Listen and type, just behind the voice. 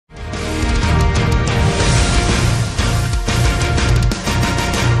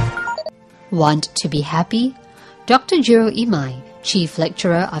Want to be happy? Dr. Jiro Imai, Chief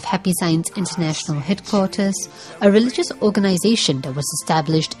Lecturer of Happy Science International Headquarters, a religious organization that was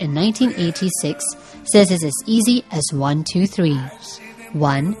established in 1986, says it's as easy as 1, 2, 3.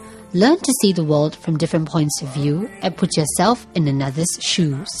 1. Learn to see the world from different points of view and put yourself in another's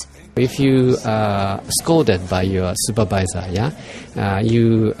shoes. If you are scolded by your supervisor,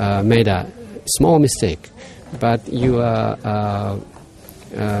 you made a small mistake, but your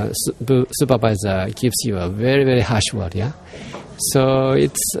supervisor gives you a very, very harsh word, So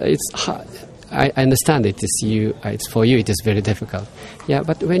it's hard. I understand it is you. It's for you. It is very difficult,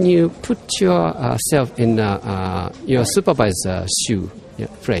 But when you put yourself in your supervisor's shoe,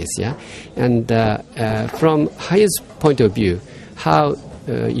 phrase, and from highest point of view, how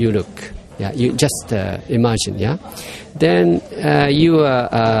you look, you just imagine, Then you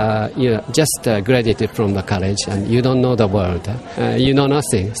are just graduated from the college and you don't know the world. You know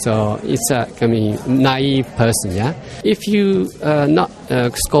nothing. So it's a naive person, If you are not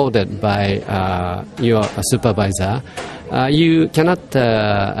scolded by your supervisor, you cannot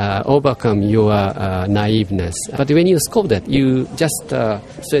overcome your naiveness. But when you're scolded, you just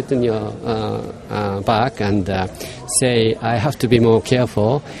straighten your back and say, I have to be more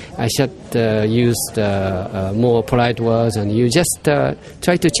careful. I should use more polite words, and you just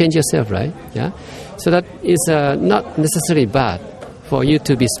try to change yourself, right? So that is not necessarily bad for you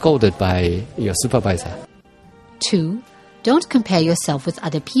to be scolded by your supervisor. 2. Don't compare yourself with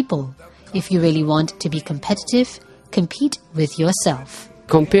other people. If you really want to be competitive, compete with yourself.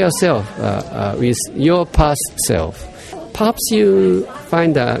 Compare yourself with your past self. Perhaps you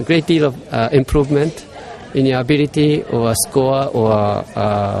find a great deal of improvement in your ability or score or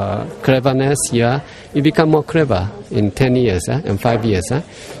cleverness. You become more clever in 10 years and 5 years.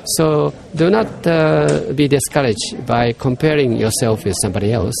 So do not be discouraged by comparing yourself with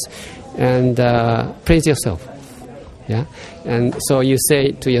somebody else, and praise yourself. And so you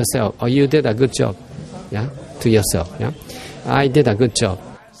say to yourself, oh, you did a good job. To yourself, I did a good job.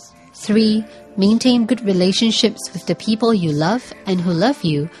 3. Maintain good relationships with the people you love and who love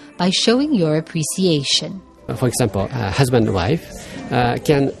you by showing your appreciation. For example, husband and wife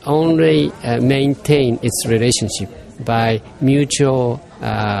can only maintain its relationship by mutual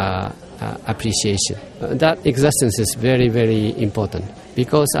appreciation. That existence is very, very important,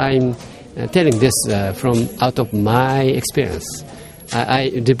 because I'm telling this from out of my experience. I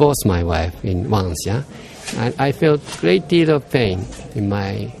divorced my wife once, And I felt a great deal of pain in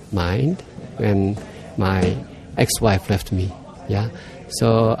my mind when my ex-wife left me.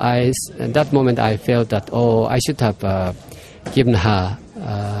 So at that moment I felt that, I should have given her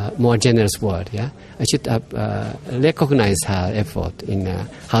more generous word. I should have recognized her effort in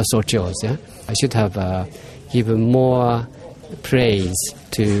household chores. I should have given more praise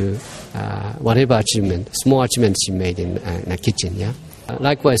to whatever small achievement she made in the kitchen.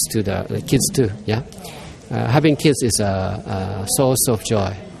 Likewise to the kids too. Having kids is a source of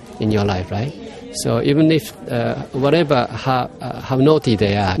joy in your life, right? So even if whatever how naughty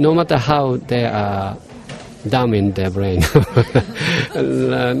they are, no matter how they are dumb in their brain,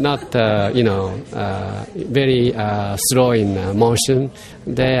 not very slow in motion,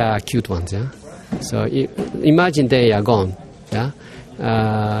 they are cute ones. So imagine they are gone.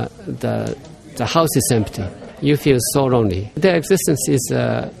 The house is empty. You feel so lonely. Their existence is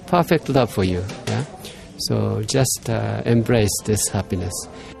perfect love for you. So just embrace this happiness.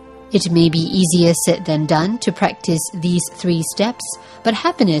 It may be easier said than done to practice these 3 steps, but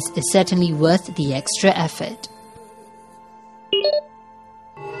happiness is certainly worth the extra effort.